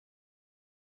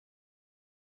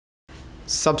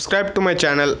Subscribe to my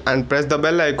channel and press the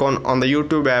bell icon on the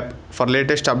YouTube app for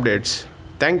latest updates.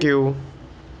 Thank you.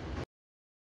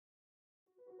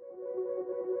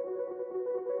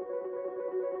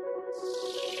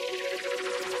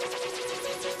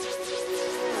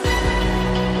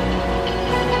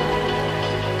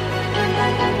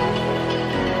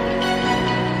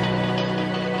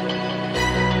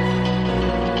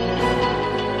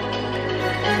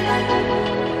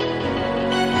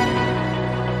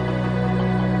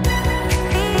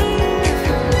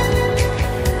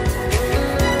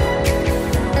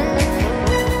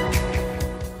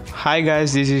 Hi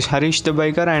guys, this is Harish the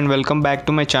biker and welcome back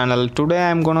to my channel. Today I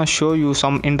am gonna show you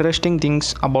some interesting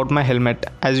things about my helmet.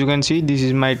 As you can see, this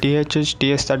is my THH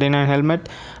TS 39 helmet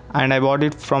and I bought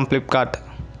it from Flipkart.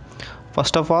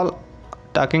 First of all,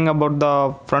 talking about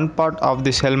the front part of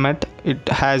this helmet, it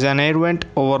has an air vent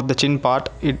over the chin part,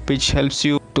 which helps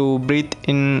you to breathe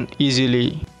in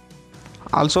easily.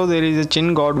 Also there is a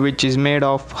chin guard which is made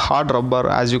of hard rubber.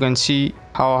 As you can see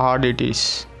how hard it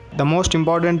is. The most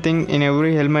important thing in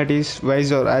every helmet is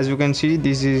visor. As you can see,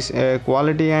 this is a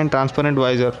quality and transparent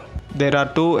visor. There are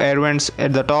two air vents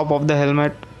at the top of the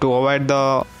helmet to avoid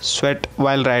the sweat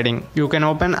while riding. You can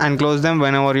open and close them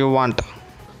whenever you want.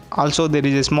 Also there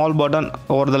is a small button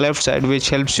over the left side which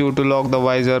helps you to lock the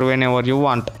visor whenever you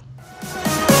want.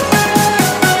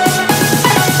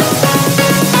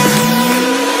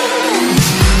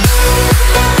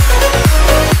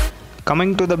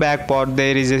 Coming to the back part,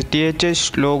 there is a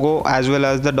THH logo as well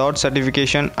as the DOT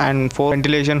certification and 4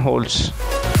 ventilation holes.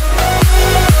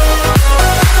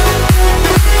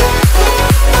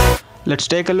 Let's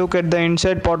take a look at the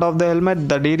inside part of the helmet.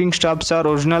 The D-ring straps are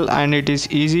original and it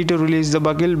is easy to release the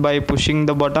buckle by pushing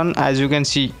the button, as you can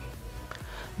see.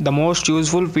 The most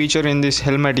useful feature in this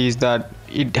helmet is that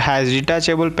it has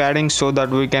detachable padding so that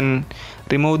we can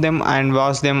remove them and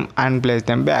wash them and place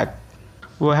them back.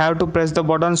 We have to press the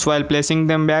buttons while placing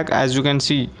them back, as you can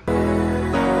see.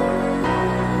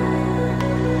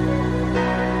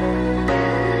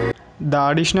 The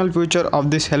additional feature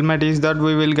of this helmet is that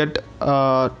we will get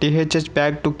a THH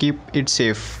bag to keep it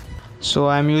safe. So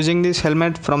I am using this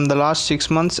helmet from the last 6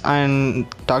 months, and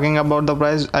talking about the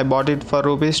price, I bought it for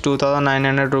rupees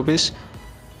 2,900 rupees.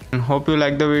 Hope you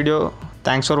like the video.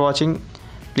 Thanks for watching.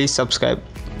 Please subscribe.